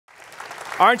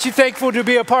Aren't you thankful to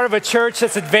be a part of a church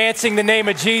that's advancing the name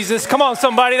of Jesus? Come on,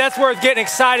 somebody. That's worth getting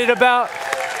excited about,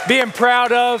 being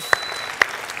proud of.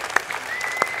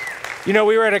 You know,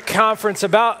 we were at a conference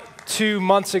about 2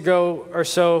 months ago or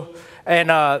so,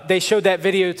 and they showed that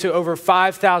video to over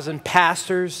 5,000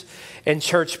 pastors and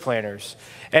church planners.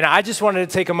 And I just wanted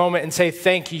to take a moment and say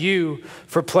thank you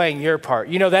for playing your part.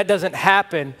 You know, that doesn't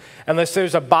happen unless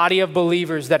there's a body of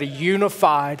believers that are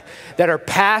unified, that are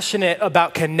passionate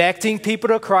about connecting people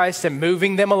to Christ and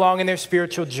moving them along in their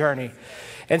spiritual journey.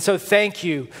 And so thank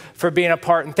you for being a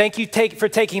part. And thank you for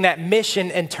taking that mission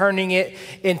and turning it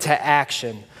into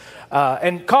action.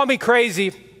 And call me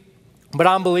crazy, but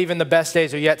I'm believing the best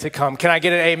days are yet to come. Can I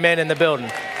get an amen in the building?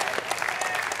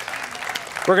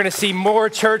 We're going to see more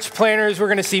church planners. We're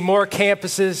going to see more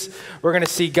campuses. We're going to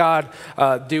see God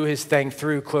do his thing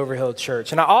through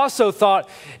Cloverhill.church. And I also thought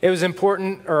it was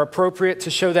important or appropriate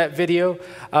to show that video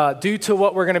due to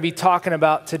what we're going to be talking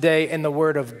about today in the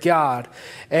Word of God.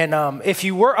 And if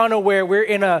you were unaware, we're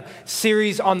in a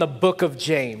series on the book of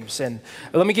James. And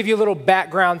let me give you a little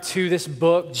background to this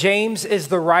book. James is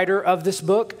the writer of this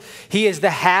book. He is the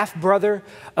half-brother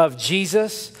of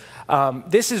Jesus.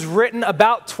 This is written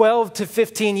about 12 to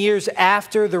 15 years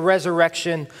after the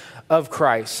resurrection of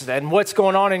Christ. And what's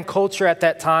going on in culture at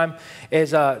that time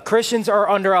is Christians are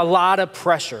under a lot of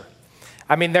pressure.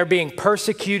 I mean, they're being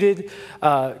persecuted.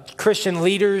 Christian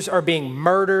leaders are being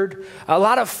murdered. A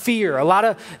lot of fear, a lot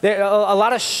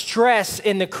of stress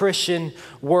in the Christian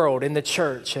world, in the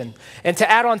church. And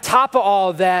to add on top of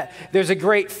all of that, there's a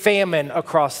great famine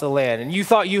across the land. And you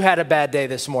thought you had a bad day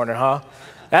this morning, huh?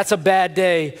 That's a bad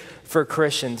day for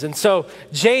Christians. And so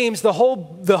James, the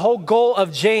whole goal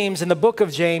of James and the book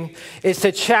of James is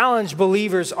to challenge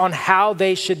believers on how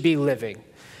they should be living.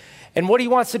 And what he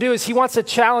wants to do is he wants to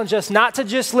challenge us not to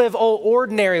just live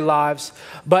ordinary lives,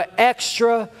 but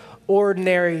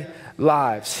extraordinary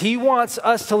lives. He wants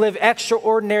us to live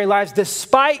extraordinary lives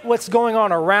despite what's going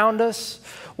on around us,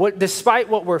 despite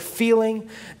what we're feeling,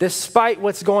 despite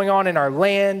what's going on in our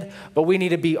land, but we need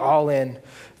to be all in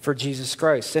for Jesus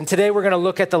Christ. And today we're going to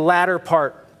look at the latter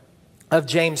part of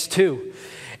James 2.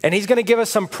 And he's going to give us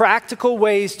some practical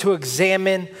ways to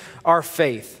examine our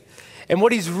faith. And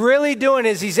what he's really doing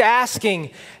is he's asking,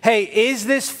 hey, is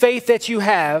this faith that you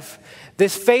have,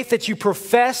 this faith that you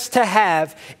profess to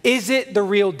have, is it the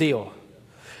real deal?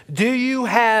 Do you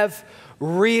have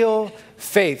real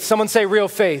faith? Someone say real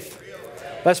faith.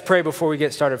 Let's pray before we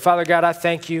get started. Father God, I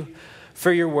thank you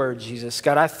for your word, Jesus.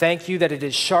 God, I thank you that it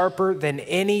is sharper than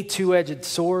any two-edged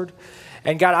sword.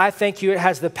 And God, I thank you it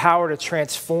has the power to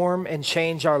transform and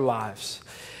change our lives.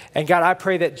 And God, I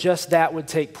pray that just that would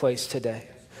take place today.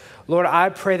 Lord, I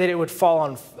pray that it would fall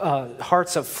on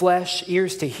hearts of flesh,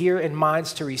 ears to hear, and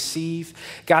minds to receive.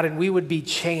 God, and we would be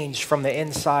changed from the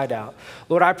inside out.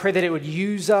 Lord, I pray that it would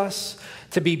use us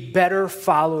to be better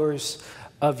followers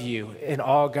of you. And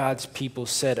all God's people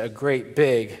said a great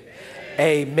big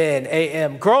amen.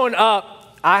 Amen. Growing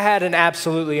up, I had an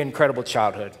absolutely incredible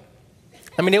childhood.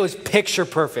 I mean, it was picture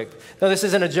perfect. No, this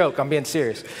isn't a joke. I'm being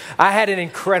serious. I had an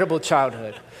incredible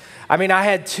childhood. I mean, I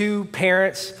had two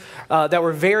parents that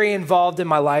were very involved in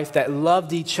my life, that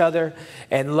loved each other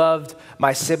and loved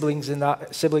my siblings and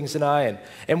I.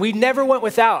 And we never went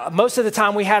without. Most of the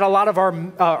time, we had a lot of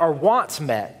our wants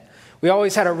met. We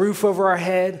always had a roof over our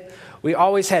head. We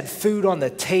always had food on the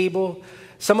table.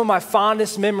 Some of my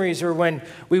fondest memories are when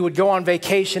we would go on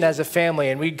vacation as a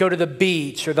family and we'd go to the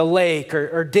beach or the lake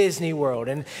or Disney World.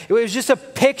 And it was just a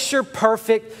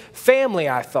picture-perfect family,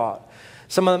 I thought.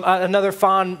 Another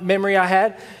fond memory I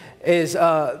had is,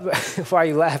 why are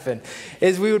you laughing,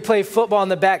 is we would play football in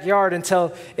the backyard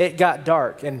until it got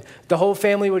dark. And the whole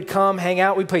family would come, hang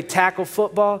out. We'd play tackle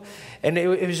football. And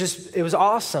it was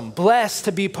awesome. Blessed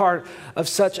to be part of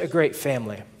such a great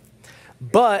family.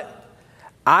 But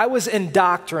I was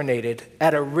indoctrinated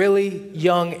at a really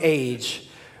young age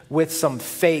with some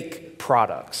fake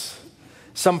products.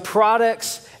 Some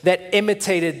products that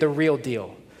imitated the real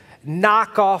deal.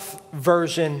 Knockoff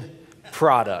version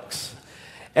products.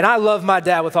 And I love my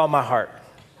dad with all my heart.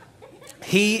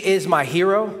 He is my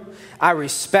hero. I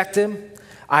respect him.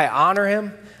 I honor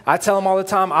him. I tell him all the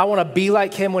time, I want to be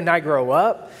like him when I grow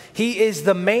up. He is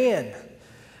the man.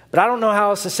 But I don't know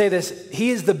how else to say this. He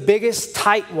is the biggest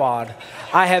tightwad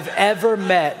I have ever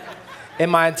met in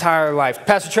my entire life.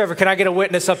 Pastor Trevor, can I get a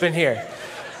witness up in here?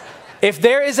 If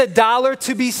there is $1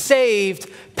 to be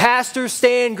saved, Pastor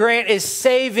Stan Grant is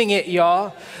saving it,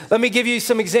 y'all. Let me give you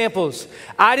some examples.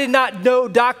 I did not know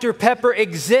Dr. Pepper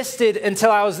existed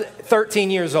until I was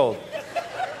 13 years old.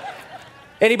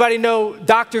 Anybody know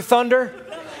Dr. Thunder?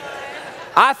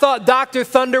 I thought Dr.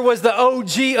 Thunder was the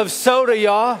OG of soda,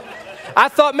 y'all. I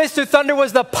thought Mr. Thunder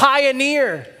was the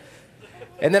pioneer.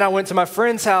 And then I went to my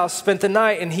friend's house, spent the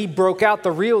night, and he broke out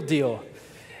the real deal.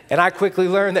 And I quickly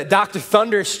learned that Dr.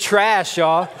 Thunder's trash,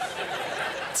 y'all.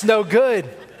 It's no good.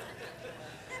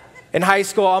 In high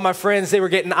school, all my friends, they were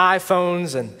getting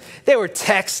iPhones, and they were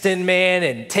texting, man,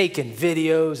 and taking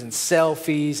videos and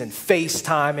selfies and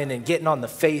FaceTiming and getting on the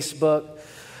Facebook.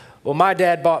 Well, my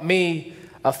dad bought me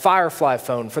a Firefly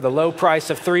phone for the low price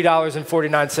of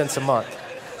 $3.49 a month.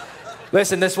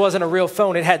 Listen, this wasn't a real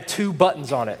phone. It had 2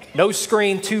 buttons on it. No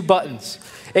screen, 2 buttons.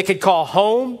 It could call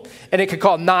home, and it could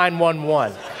call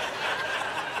 911.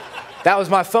 That was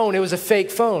my phone. It was a fake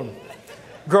phone.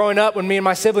 Growing up, when me and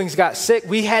my siblings got sick,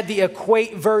 we had the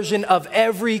Equate version of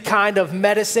every kind of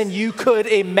medicine you could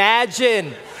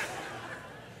imagine.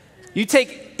 You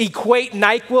take Equate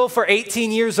NyQuil for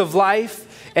 18 years of life,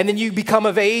 and then you become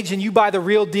of age and you buy the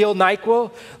real deal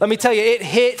NyQuil. Let me tell you, it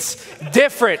hits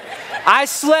different. I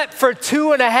slept for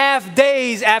 2.5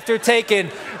 days after taking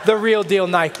the real deal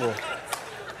NyQuil.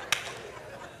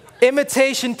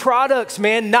 Imitation products,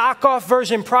 man, knockoff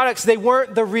version products, they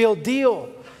weren't the real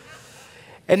deal.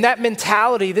 And that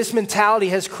mentality, this mentality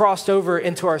has crossed over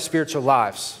into our spiritual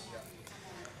lives.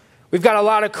 We've got a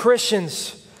lot of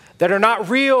Christians that are not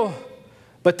real,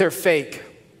 but they're fake.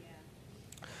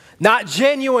 Not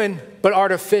genuine, but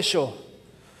artificial.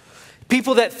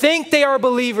 People that think they are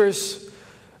believers,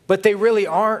 but they really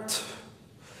aren't.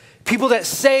 People that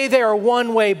say they are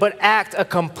one way, but act a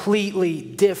completely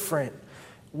different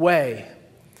way.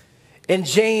 And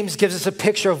James gives us a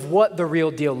picture of what the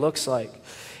real deal looks like.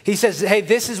 He says, hey,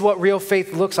 this is what real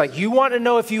faith looks like. You want to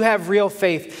know if you have real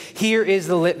faith? Here is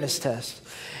the litmus test.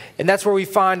 And that's where we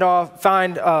find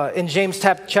in James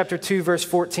chapter 2, verse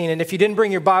 14. And if you didn't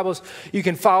bring your Bibles, you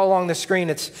can follow along the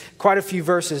screen. It's quite a few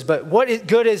verses. But what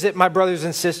good is it, my brothers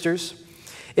and sisters,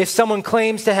 if someone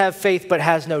claims to have faith but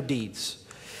has no deeds?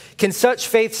 Can such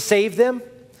faith save them?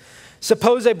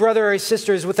 Suppose a brother or a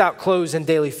sister is without clothes and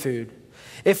daily food.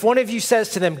 If one of you says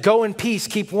to them, go in peace,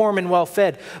 keep warm and well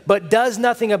fed, but does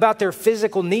nothing about their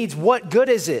physical needs, what good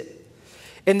is it?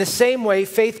 In the same way,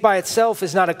 faith by itself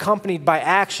is not accompanied by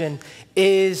action,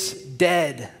 is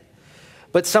dead.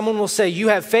 But someone will say, you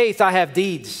have faith, I have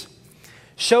deeds.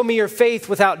 Show me your faith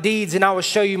without deeds, and I will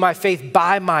show you my faith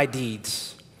by my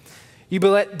deeds. You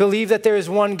believe that there is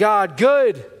one God,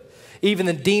 good. Even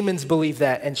the demons believe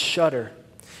that and shudder.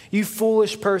 You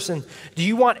foolish person, do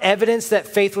you want evidence that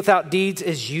faith without deeds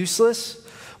is useless?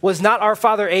 Was not our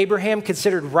father Abraham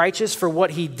considered righteous for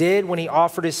what he did when he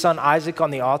offered his son Isaac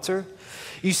on the altar?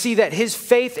 You see that his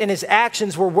faith and his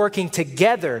actions were working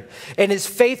together, and his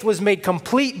faith was made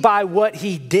complete by what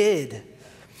he did.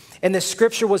 And the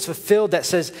scripture was fulfilled that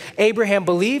says, Abraham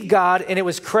believed God, and it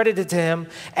was credited to him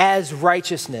as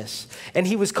righteousness, and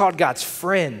he was called God's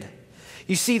friend.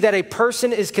 You see that a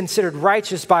person is considered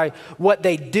righteous by what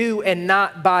they do and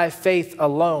not by faith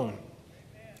alone.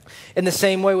 In the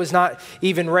same way, was not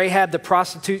even Rahab the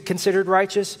prostitute considered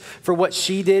righteous for what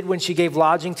she did when she gave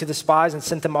lodging to the spies and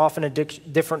sent them off in a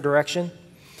different direction?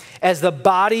 As the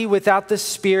body without the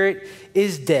spirit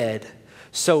is dead,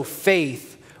 so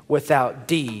faith without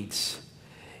deeds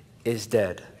is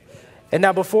dead. And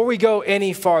now before we go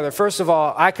any farther, first of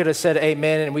all, I could have said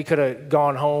amen and we could have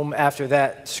gone home after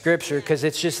that scripture because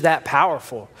it's just that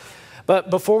powerful. But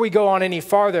before we go on any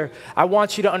farther, I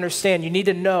want you to understand, you need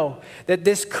to know that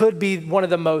this could be one of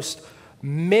the most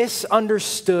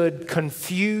misunderstood,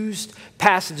 confused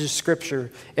passages of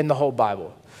scripture in the whole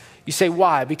Bible. You say,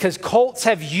 why? Because cults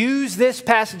have used this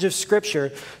passage of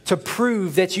scripture to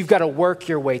prove that you've got to work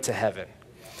your way to heaven.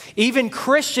 Even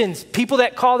Christians, people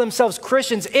that call themselves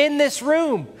Christians in this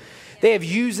room, they have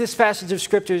used this passage of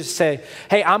scripture to say,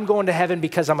 hey, I'm going to heaven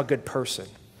because I'm a good person.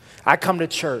 I come to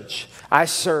church, I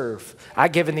serve, I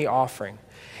give in the offering.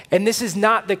 And this is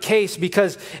not the case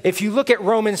because if you look at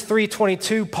Romans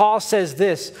 3:22, Paul says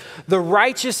this, the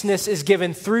righteousness is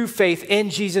given through faith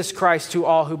in Jesus Christ to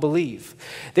all who believe.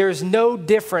 There is no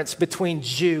difference between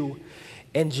Jew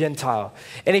and Gentile.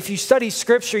 And if you study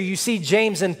scripture, you see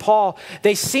James and Paul,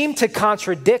 they seem to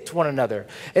contradict one another.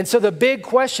 And so the big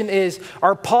question is,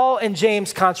 are Paul and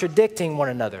James contradicting one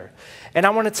another? And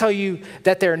I want to tell you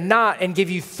that they're not and give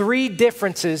you 3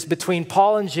 differences between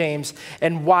Paul and James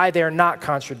and why they're not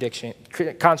contradicting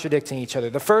each other.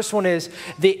 The first one is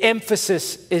the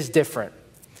emphasis is different.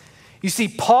 You see,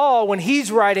 Paul, when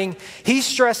he's writing, he's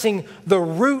stressing the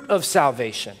root of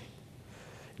salvation.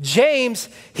 James,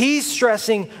 he's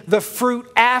stressing the fruit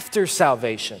after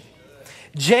salvation.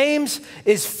 James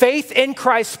is faith in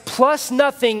Christ plus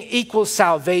nothing equals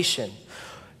salvation.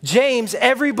 James,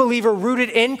 every believer rooted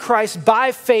in Christ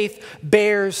by faith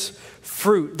bears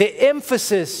fruit. The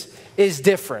emphasis is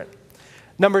different.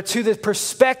 Number two, the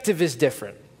perspective is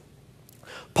different.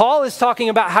 Paul is talking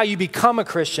about how you become a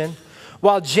Christian,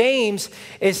 while James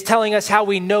is telling us how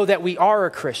we know that we are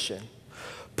a Christian.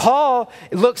 Paul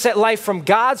looks at life from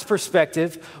God's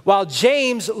perspective, while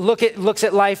James looks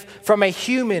at life from a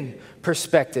human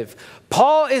perspective.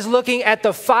 Paul is looking at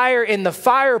the fire in the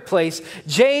fireplace.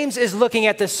 James is looking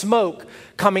at the smoke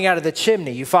coming out of the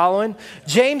chimney. You following?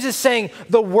 James is saying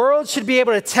the world should be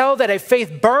able to tell that a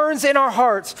faith burns in our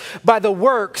hearts by the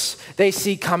works they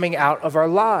see coming out of our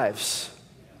lives.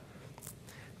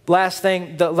 Last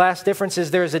thing, the last difference is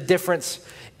there is a difference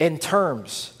in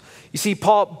terms. You see,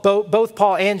 both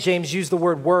Paul and James use the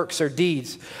word works or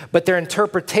deeds, but their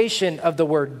interpretation of the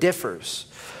word differs.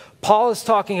 Paul is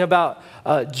talking about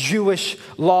Jewish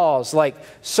laws like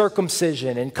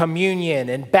circumcision and communion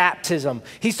and baptism.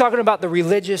 He's talking about the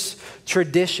religious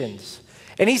traditions.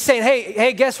 And he's saying,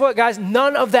 hey, guess what, guys?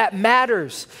 None of that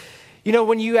matters. You know,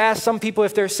 when you ask some people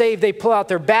if they're saved, they pull out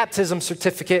their baptism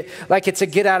certificate like it's a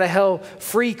get out of hell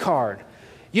free card.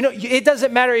 You know, it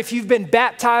doesn't matter if you've been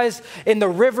baptized in the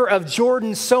river of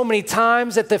Jordan so many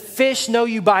times that the fish know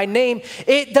you by name.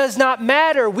 It does not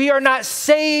matter. We are not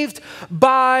saved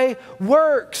by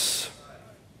works.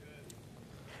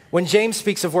 When James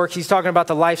speaks of work, he's talking about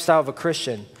the lifestyle of a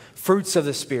Christian, fruits of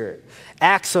the Spirit,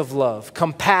 acts of love,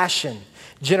 compassion,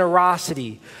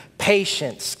 generosity,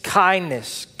 patience,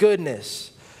 kindness, goodness.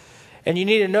 And you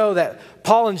need to know that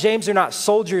Paul and James are not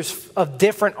soldiers of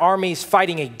different armies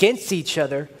fighting against each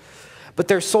other, but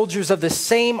they're soldiers of the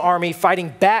same army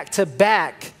fighting back to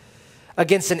back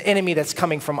against an enemy that's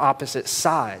coming from opposite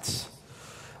sides.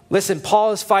 Listen,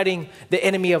 Paul is fighting the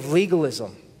enemy of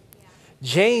legalism.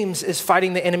 James is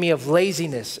fighting the enemy of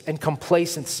laziness and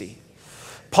complacency.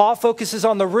 Paul focuses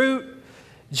on the root,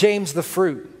 James the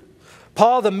fruit.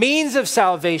 Paul, the means of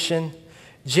salvation,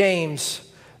 James,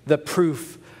 the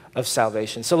proof of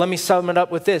salvation. So let me sum it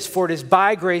up with this. For it is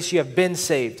by grace you have been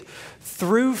saved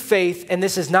through faith, and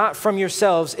this is not from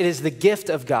yourselves, it is the gift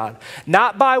of God,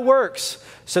 not by works,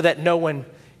 so that no one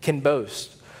can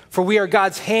boast. For we are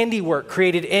God's handiwork,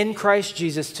 created in Christ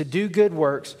Jesus to do good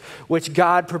works, which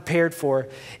God prepared for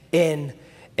in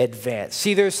advance.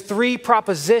 See, there's three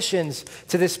propositions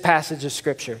to this passage of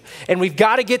Scripture, and we've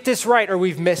got to get this right or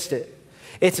we've missed it.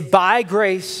 It's by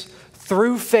grace,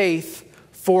 through faith,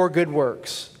 for good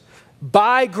works.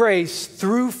 By grace,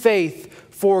 through faith,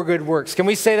 for good works. Can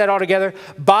we say that all together?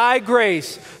 By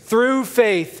grace, through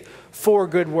faith, for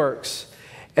good works.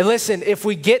 And listen, if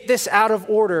we get this out of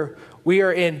order, we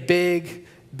are in big,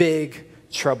 big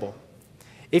trouble.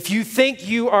 If you think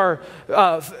you're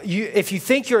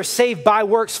saved by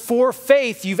works for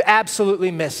faith, you've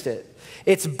absolutely missed it.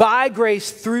 It's by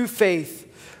grace, through faith,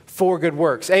 for good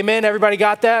works. Amen. Everybody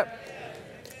got that?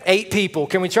 8 people.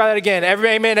 Can we try that again?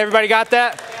 Amen. Everybody got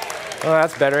that? Oh,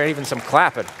 that's better. Even some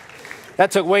clapping.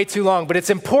 That took way too long, but it's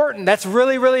important. That's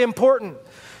really, really important.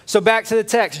 So back to the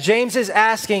text. James is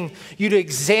asking you to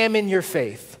examine your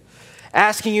faith.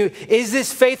 Asking you, is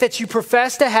this faith that you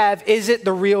profess to have, is it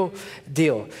the real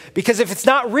deal? Because if it's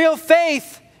not real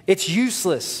faith, it's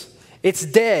useless. It's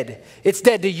dead. It's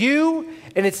dead to you,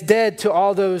 and it's dead to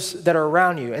all those that are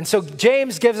around you. And so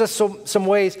James gives us some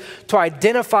ways to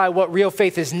identify what real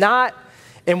faith is not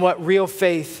and what real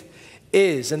faith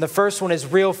is. And the first one is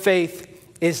real faith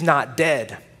is not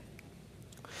dead.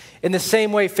 In the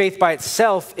same way, faith by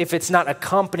itself, if it's not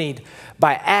accompanied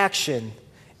by action,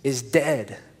 is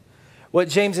dead. What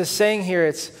James is saying here,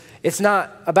 it's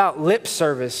not about lip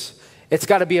service. It's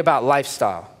got to be about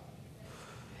lifestyle.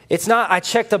 It's not, I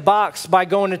checked a box by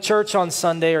going to church on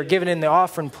Sunday or giving in the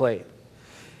offering plate.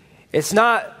 It's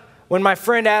not, when my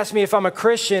friend asks me if I'm a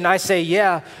Christian, I say,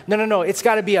 yeah. No. It's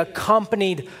got to be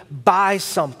accompanied by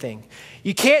something.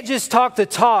 You can't just talk the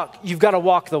talk. You've got to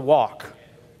walk the walk.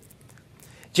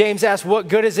 James asks, what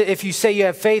good is it if you say you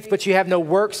have faith, but you have no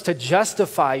works to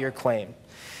justify your claim?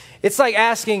 It's like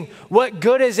asking, what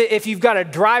good is it if you've got a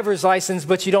driver's license,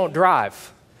 but you don't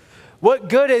drive? What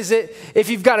good is it if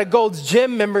you've got a Gold's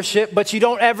Gym membership, but you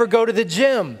don't ever go to the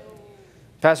gym?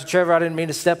 Pastor Trevor, I didn't mean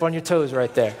to step on your toes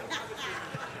right there.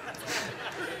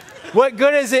 What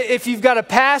good is it if you've got a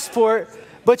passport,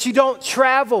 but you don't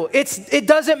travel? It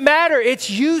doesn't matter. It's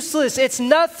useless. It's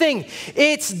nothing.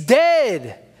 It's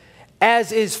dead.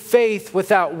 As is faith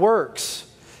without works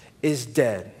is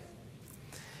dead.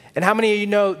 And how many of you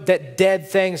know that dead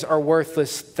things are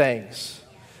worthless things?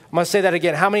 I'm going to say that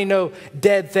again. How many know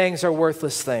dead things are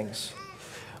worthless things?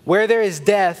 Where there is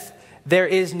death, there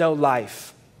is no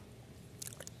life.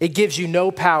 It gives you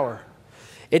no power.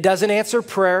 It doesn't answer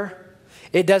prayer.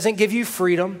 It doesn't give you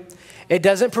freedom. It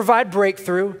doesn't provide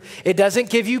breakthrough. It doesn't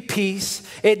give you peace.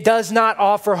 It does not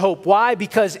offer hope. Why?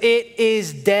 Because it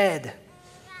is dead.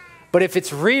 But if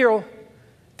it's real,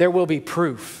 there will be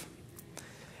proof.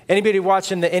 Anybody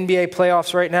watching the NBA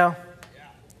playoffs right now?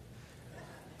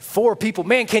 4 people.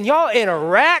 Man, can y'all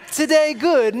interact today?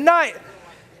 Good night.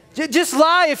 Just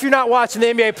lie if you're not watching the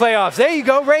NBA playoffs. There you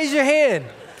go. Raise your hand.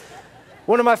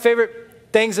 One of my favorite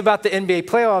things about the NBA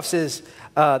playoffs is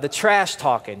the trash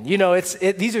talking. You know,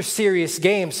 these are serious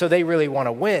games, so they really want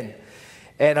to win.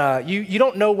 And you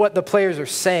don't know what the players are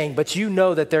saying, but you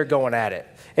know that they're going at it.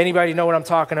 Anybody know what I'm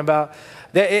talking about?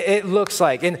 It looks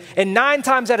like. And 9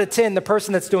 times out of 10, the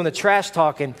person that's doing the trash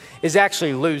talking is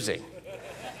actually losing.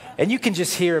 And you can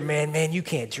just hear, man, you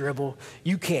can't dribble.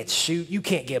 You can't shoot. You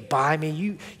can't get by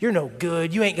me. You're no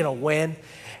good. You ain't going to win.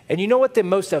 And you know what the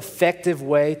most effective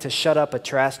way to shut up a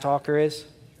trash talker is?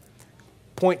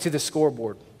 Point to the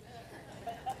scoreboard.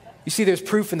 You see, there's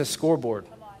proof in the scoreboard.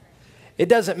 It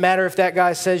doesn't matter if that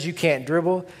guy says you can't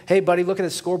dribble. Hey, buddy, look at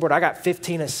the scoreboard. I got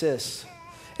 15 assists.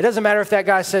 It doesn't matter if that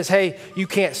guy says, hey, you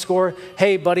can't score.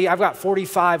 Hey, buddy, I've got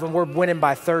 45 and we're winning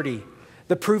by 30.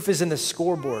 The proof is in the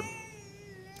scoreboard.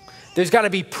 There's got to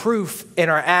be proof in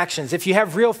our actions. If you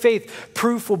have real faith,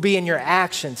 proof will be in your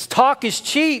actions. Talk is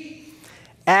cheap.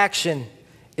 Action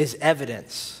is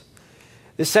evidence.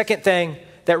 The second thing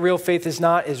that real faith is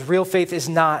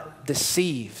not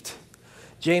deceived.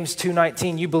 James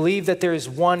 2:19, you believe that there is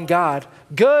one God.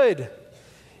 Good.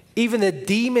 Even the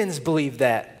demons believe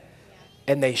that,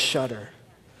 and they shudder.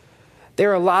 There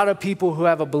are a lot of people who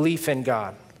have a belief in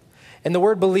God. And the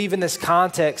word believe in this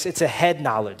context, it's a head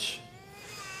knowledge.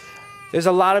 There's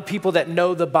a lot of people that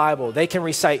know the Bible. They can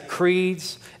recite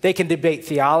creeds. They can debate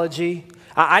theology.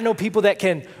 I know people that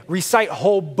can recite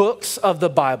whole books of the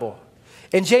Bible.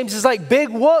 And James is like, big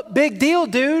whoop, big deal,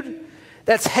 dude.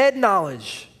 That's head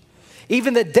knowledge.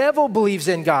 Even the devil believes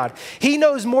in God. He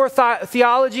knows more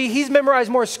theology. He's memorized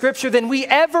more scripture than we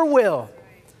ever will.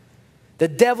 The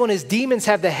devil and his demons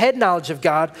have the head knowledge of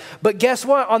God. But guess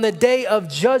what? On the day of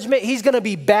judgment, he's going to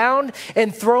be bound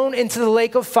and thrown into the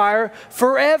lake of fire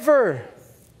forever.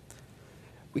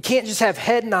 We can't just have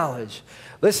head knowledge.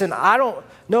 Listen, I don't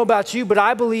know about you, but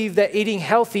I believe that eating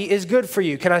healthy is good for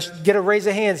you. Can I get a raise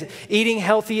of hands? Eating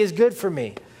healthy is good for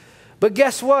me. But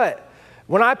guess what?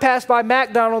 When I pass by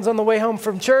McDonald's on the way home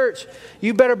from church,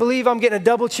 you better believe I'm getting a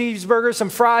double cheeseburger, some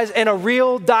fries, and a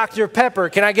real Dr. Pepper.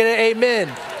 Can I get an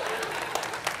amen?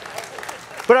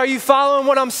 But are you following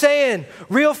what I'm saying?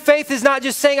 Real faith is not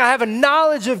just saying I have a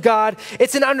knowledge of God.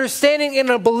 It's an understanding and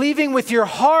a believing with your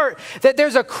heart that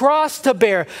there's a cross to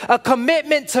bear, a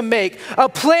commitment to make, a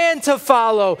plan to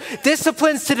follow,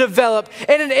 disciplines to develop,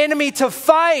 and an enemy to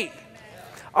fight.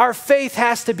 Our faith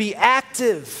has to be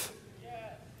active.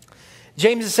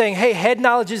 James is saying, hey, head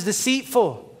knowledge is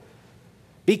deceitful.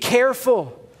 Be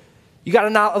careful. You got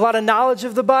a lot of knowledge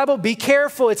of the Bible? Be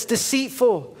careful. It's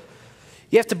deceitful.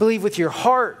 You have to believe with your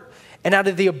heart. And out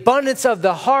of the abundance of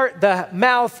the heart, the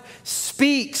mouth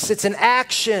speaks. It's an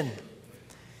action.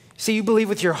 See, you believe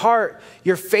with your heart,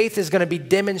 your faith is going to be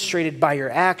demonstrated by your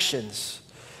actions.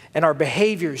 And our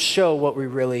behaviors show what we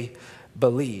really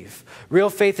believe. Real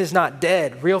faith is not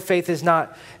dead. Real faith is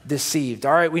not deceived.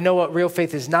 All right, we know what real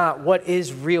faith is not. What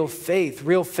is real faith?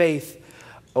 Real faith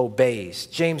obeys.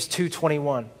 James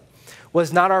 2:21.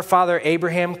 Was not our father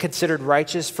Abraham considered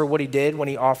righteous for what he did when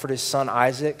he offered his son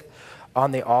Isaac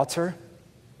on the altar?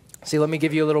 See, let me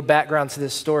give you a little background to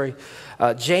this story.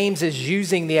 James is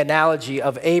using the analogy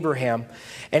of Abraham,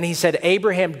 and he said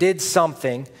Abraham did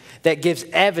something that gives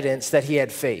evidence that he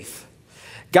had faith.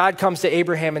 God comes to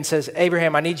Abraham and says,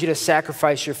 Abraham, I need you to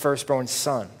sacrifice your firstborn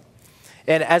son.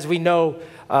 And as we know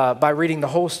by reading the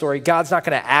whole story, God's not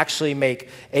going to actually make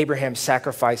Abraham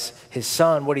sacrifice his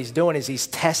son. What he's doing is he's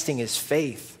testing his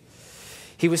faith.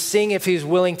 He was seeing if he was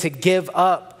willing to give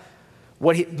up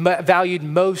what he valued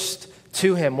most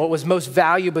to him, what was most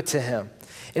valuable to him,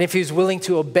 and if he was willing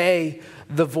to obey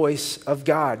the voice of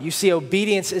God. You see,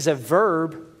 obedience is a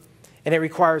verb, and it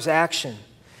requires action.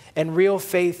 And real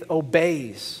faith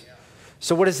obeys.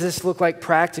 So what does this look like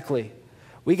practically?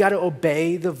 We got to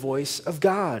obey the voice of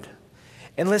God.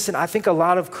 And listen, I think a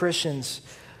lot of Christians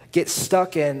get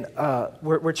stuck in,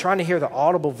 we're trying to hear the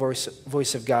audible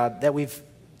voice of God, that we've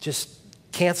just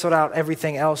canceled out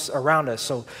everything else around us.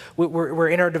 So we're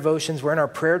in our devotions, we're in our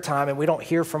prayer time, and we don't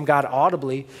hear from God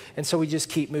audibly, and so we just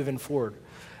keep moving forward.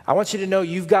 I want you to know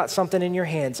you've got something in your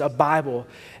hands, a Bible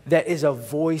that is the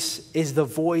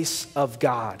voice of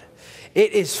God.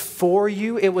 It is for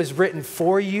you. It was written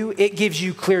for you. It gives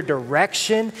you clear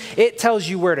direction. It tells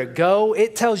you where to go.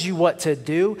 It tells you what to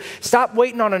do. Stop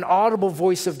waiting on an audible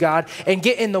voice of God and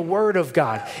get in the Word of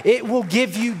God. It will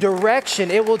give you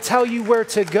direction. It will tell you where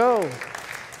to go.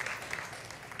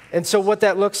 And so what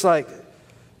that looks like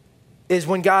is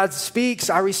when God speaks,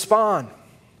 I respond.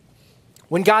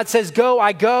 When God says go,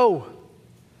 I go.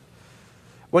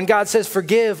 When God says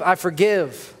forgive, I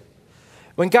forgive.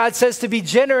 When God says to be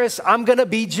generous, I'm going to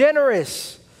be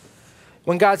generous.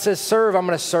 When God says serve, I'm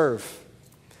going to serve.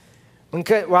 When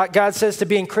God says to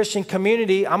be in Christian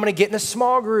community, I'm going to get in a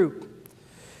small group.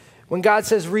 When God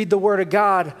says read the Word of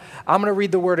God, I'm going to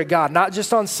read the Word of God. Not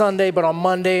just on Sunday, but on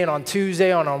Monday and on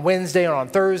Tuesday and on Wednesday and on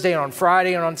Thursday and on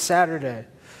Friday and on Saturday.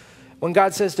 When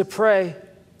God says to pray,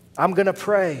 I'm going to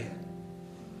pray.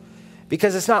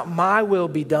 Because it's not my will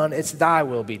be done, it's thy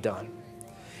will be done.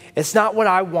 It's not what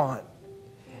I want,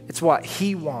 it's what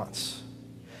he wants.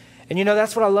 And you know,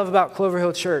 that's what I love about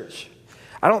Cloverhill Church.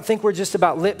 I don't think we're just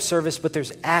about lip service, but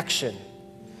there's action.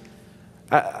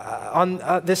 On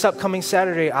this upcoming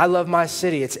Saturday, I Love My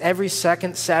City. It's every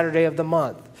second Saturday of the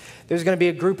month. There's going to be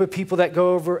a group of people that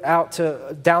go out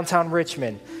to downtown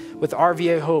Richmond with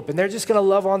RVA Hope, and they're just going to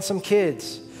love on some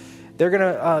kids. They're going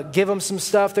to give them some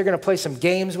stuff. They're going to play some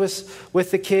games with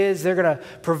the kids. They're going to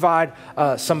provide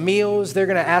some meals. They're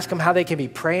going to ask them how they can be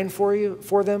praying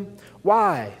for them.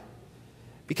 Why?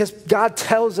 Because God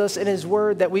tells us in his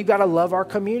word that we've got to love our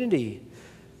community.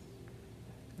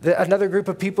 Another group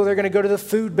of people, they're going to go to the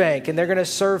food bank and they're going to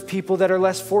serve people that are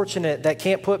less fortunate, that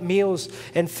can't put meals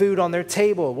and food on their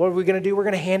table. What are we going to do? We're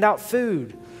going to hand out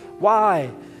food. Why?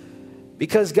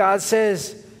 Because God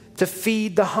says to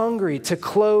feed the hungry, to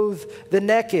clothe the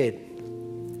naked.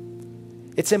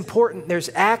 It's important. There's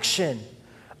action.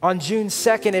 On June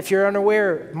 2nd, if you're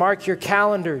unaware, mark your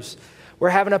calendars. We're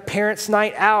having a parents'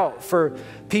 night out for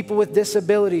people with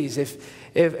disabilities.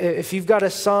 If you've got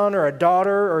a son or a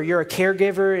daughter or you're a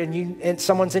caregiver and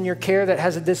someone's in your care that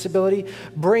has a disability,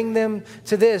 bring them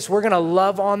to this. We're going to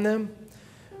love on them.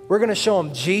 We're going to show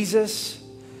them Jesus.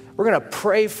 We're going to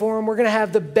pray for them. We're going to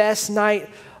have the best night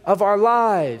of our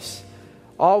lives,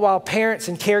 all while parents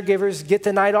and caregivers get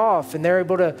the night off and they're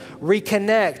able to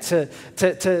reconnect,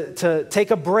 to take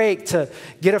a break, to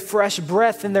get a fresh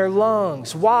breath in their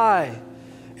lungs. Why?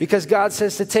 Because God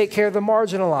says to take care of the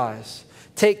marginalized.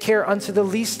 Take care unto the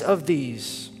least of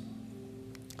these.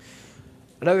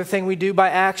 Another thing we do by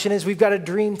action is we've got a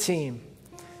dream team.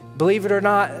 Believe it or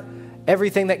not,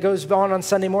 everything that goes on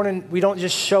Sunday morning, we don't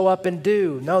just show up and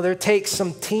do. No, there takes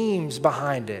some teams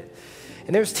behind it.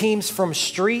 And there's teams from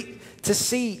street to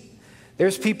seat.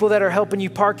 There's people that are helping you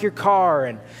park your car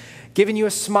and giving you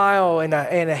a smile and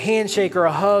a handshake or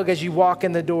a hug as you walk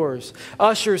in the doors.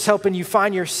 Ushers helping you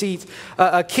find your seat.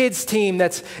 A kids team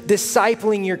that's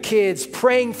discipling your kids,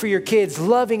 praying for your kids,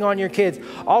 loving on your kids,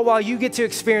 all while you get to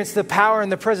experience the power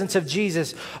and the presence of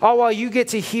Jesus, all while you get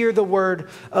to hear the word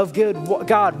of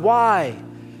God. Why?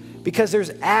 Because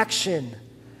there's action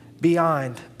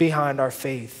behind our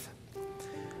faith.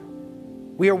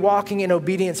 We are walking in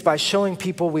obedience by showing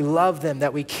people we love them,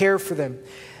 that we care for them,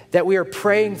 that we are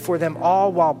praying for them,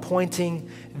 all while pointing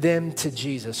them to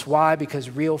Jesus. Why? Because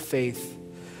real faith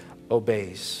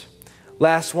obeys.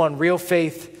 Last one, real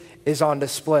faith is on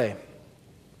display.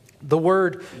 The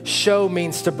word show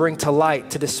means to bring to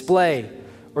light, to display,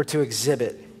 or to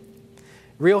exhibit.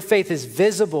 Real faith is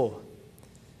visible.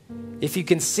 If you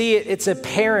can see it, it's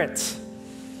apparent.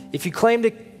 If you claim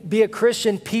to be a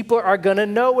Christian, people are going to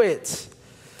know it.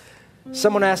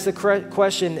 Someone asked the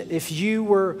question, if you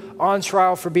were on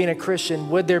trial for being a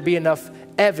Christian, would there be enough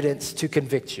evidence to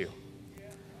convict you?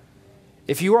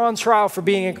 If you were on trial for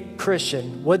being a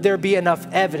Christian, would there be enough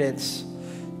evidence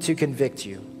to convict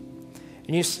you?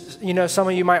 And you know, some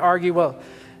of you might argue, well,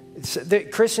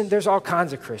 there's all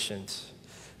kinds of Christians.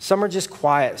 Some are just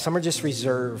quiet. Some are just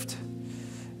reserved.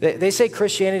 They say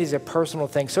Christianity is a personal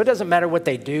thing, so it doesn't matter what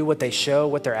they do, what they show,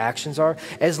 what their actions are,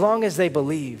 as long as they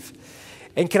believe.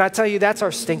 And can I tell you, that's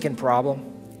our stinking problem.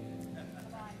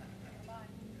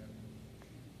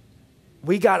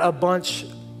 We got a bunch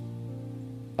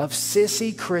of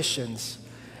sissy Christians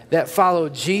that follow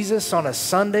Jesus on a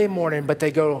Sunday morning, but they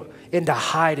go into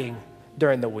hiding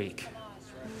during the week.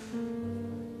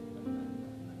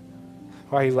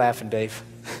 Why are you laughing, Dave?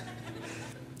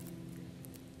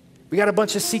 We got a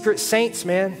bunch of secret saints,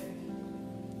 man.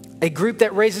 A group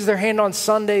that raises their hand on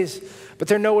Sundays, but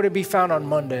they're nowhere to be found on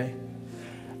Monday.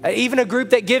 Even a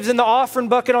group that gives in the offering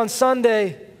bucket on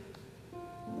Sunday,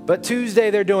 but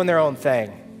Tuesday they're doing their own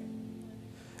thing.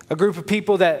 A group of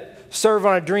people that serve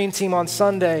on a dream team on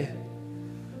Sunday,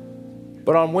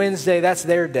 but on Wednesday, that's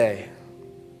their day.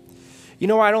 You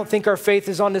know why I don't think our faith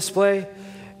is on display?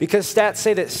 Because stats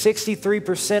say that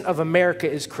 63% of America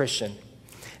is Christian.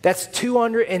 That's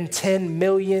 210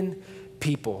 million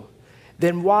people.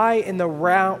 Then why in the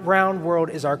round world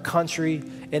is our country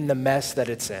in the mess that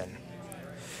it's in?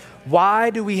 Why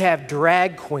do we have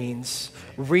drag queens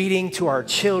reading to our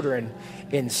children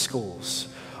in schools?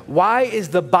 Why is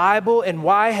the Bible and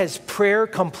why has prayer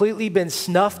completely been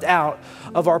snuffed out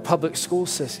of our public school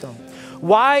system?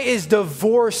 Why is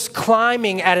divorce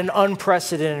climbing at an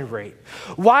unprecedented rate?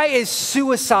 Why is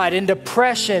suicide and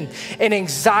depression and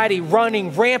anxiety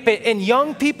running rampant in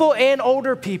young people and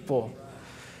older people?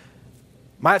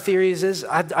 My theory is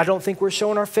I don't think we're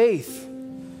showing our faith.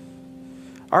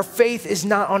 Our faith is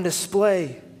not on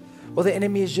display. Well, the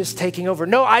enemy is just taking over.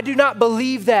 No, I do not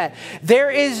believe that. There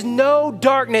is no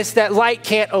darkness that light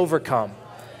can't overcome.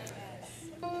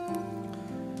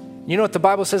 You know what the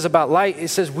Bible says about light? It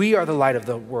says we are the light of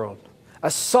the world,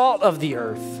 a salt of the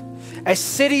earth, a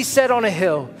city set on a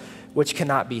hill which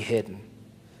cannot be hidden.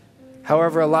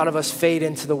 However, a lot of us fade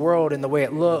into the world in the way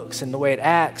it looks and the way it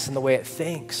acts and the way it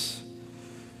thinks.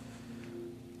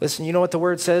 Listen, you know what the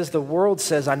word says? The world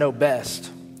says, I know best.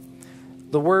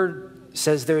 The word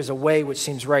says there is a way which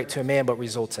seems right to a man but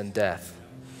results in death.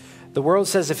 The world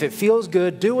says if it feels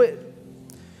good, do it.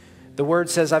 The word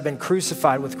says I've been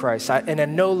crucified with Christ and I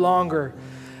no longer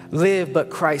live, but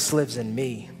Christ lives in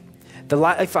me. The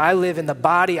life I live in the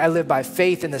body, I live by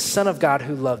faith in the Son of God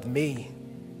who loved me.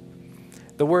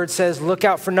 The word says look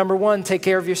out for number one, take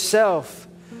care of yourself.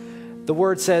 The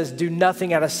word says do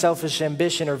nothing out of selfish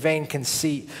ambition or vain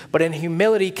conceit, but in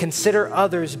humility consider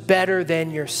others better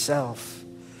than yourself.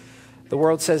 The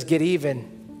world says get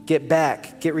even, get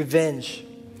back, get revenge.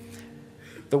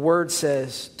 The word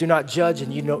says, do not judge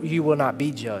and you will not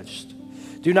be judged.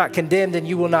 Do not condemn and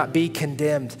you will not be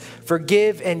condemned.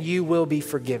 Forgive and you will be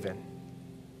forgiven.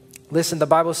 Listen, the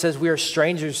Bible says we are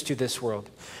strangers to this world.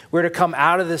 We're to come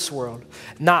out of this world,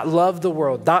 not love the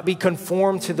world, not be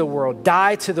conformed to the world,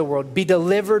 die to the world, be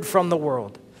delivered from the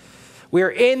world. We are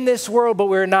in this world, but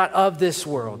we're not of this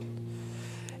world.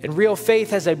 And real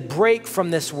faith has a break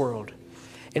from this world,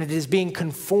 and it is being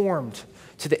conformed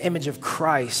to the image of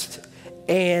Christ.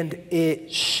 And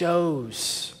it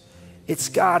shows. It's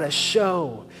got to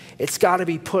show. It's got to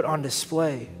be put on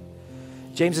display.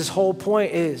 James's whole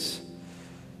point is,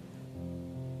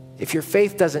 if your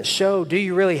faith doesn't show, do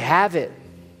you really have it?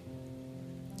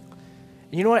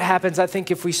 You know what happens? I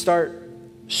think if we start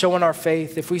showing our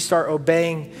faith, if we start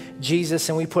obeying Jesus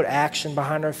and we put action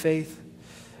behind our faith,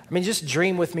 I mean, just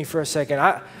dream with me for a second.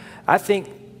 I think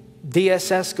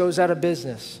DSS goes out of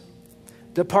business.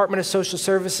 Department of Social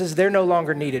Services, they're no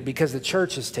longer needed because the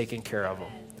church is taking care of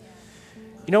them.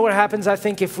 You know what happens? I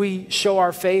think if we show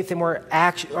our faith and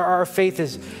our faith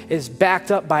is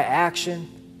backed up by action,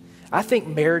 I think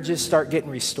marriages start getting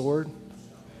restored.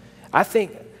 I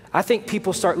think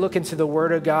people start looking to the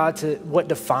Word of God, to what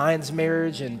defines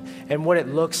marriage and what it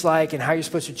looks like and how you're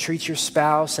supposed to treat your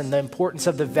spouse and the importance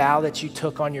of the vow that you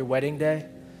took on your wedding day.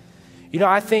 You know,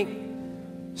 I think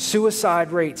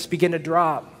suicide rates begin to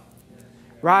drop.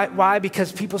 Right? Why?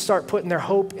 Because people start putting their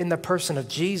hope in the person of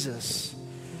Jesus,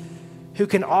 who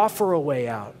can offer a way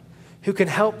out, who can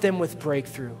help them with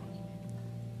breakthrough.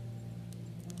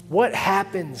 What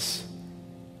happens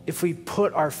if we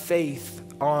put our faith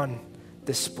on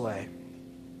display?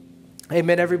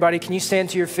 Amen, everybody. Can you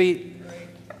stand to your feet?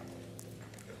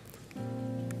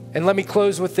 And let me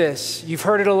close with this. You've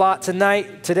heard it a lot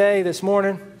tonight, today, this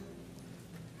morning.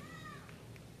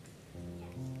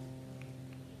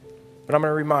 But I'm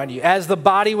going to remind you, as the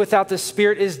body without the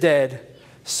spirit is dead,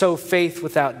 so faith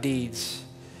without deeds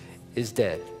is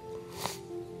dead.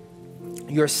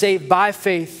 You are saved by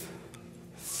faith,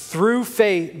 through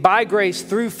faith, by grace,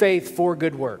 through faith for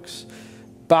good works.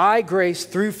 By grace,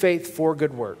 through faith for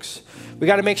good works. We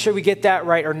got to make sure we get that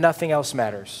right or nothing else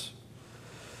matters.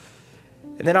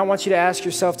 And then I want you to ask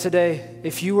yourself today,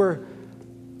 if you were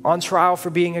on trial for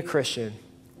being a Christian,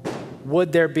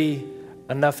 would there be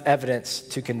enough evidence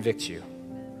to convict you?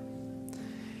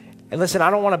 And listen, I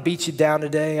don't want to beat you down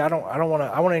today. I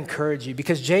want to encourage you,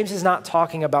 because James is not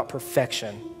talking about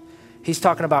perfection. He's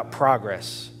talking about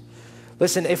progress.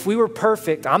 Listen, if we were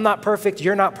perfect, I'm not perfect,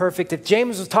 you're not perfect. If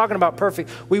James was talking about perfect,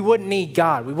 we wouldn't need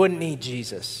God. We wouldn't need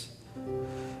Jesus.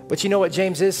 But you know what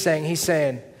James is saying? He's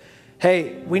saying,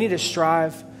 hey, we need to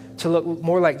strive to look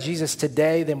more like Jesus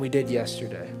today than we did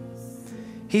yesterday.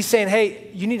 He's saying, hey,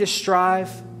 you need to strive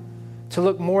to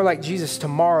look more like Jesus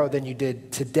tomorrow than you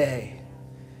did today.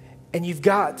 And you've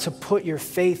got to put your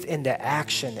faith into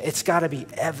action. It's got to be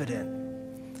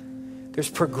evident. There's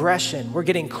progression. We're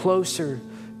getting closer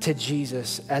to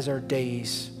Jesus as our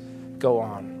days go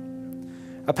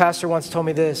on. A pastor once told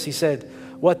me this. He said,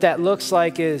 what that looks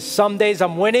like is some days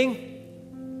I'm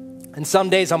winning and some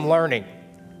days I'm learning.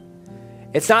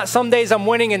 It's not some days I'm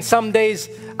winning and some days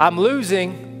I'm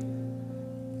losing,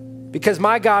 because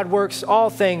my God works all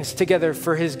things together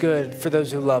for his good for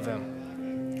those who love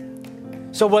him.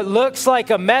 So what looks like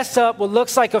a mess up, what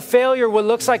looks like a failure, what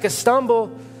looks like a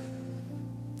stumble,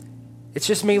 it's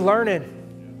just me learning.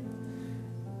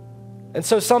 And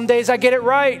so some days I get it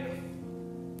right,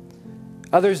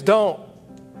 others don't,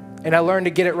 and I learn to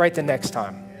get it right the next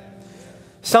time.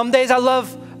 Some days I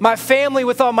love my family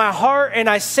with all my heart, and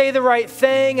I say the right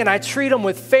thing, and I treat them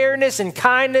with fairness and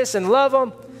kindness and love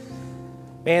them.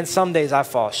 Man, some days I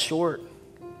fall short.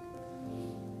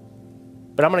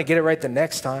 But I'm going to get it right the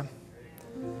next time.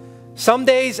 Some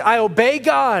days I obey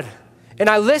God, and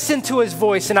I listen to his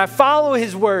voice, and I follow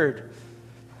his word.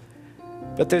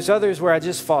 But there's others where I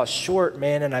just fall short,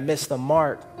 man, and I miss the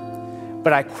mark.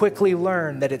 But I quickly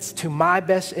learn that it's to my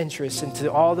best interest and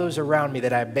to all those around me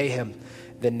that I obey him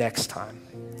the next time.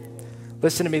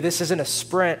 Listen to me, this isn't a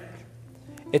sprint,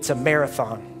 it's a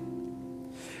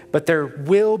marathon. But there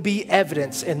will be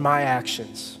evidence in my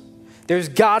actions. There's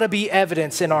gotta be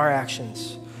evidence in our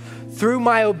actions, through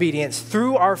my obedience,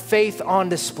 through our faith on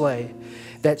display,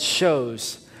 that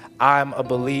shows I'm a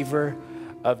believer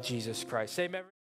of Jesus Christ. Amen.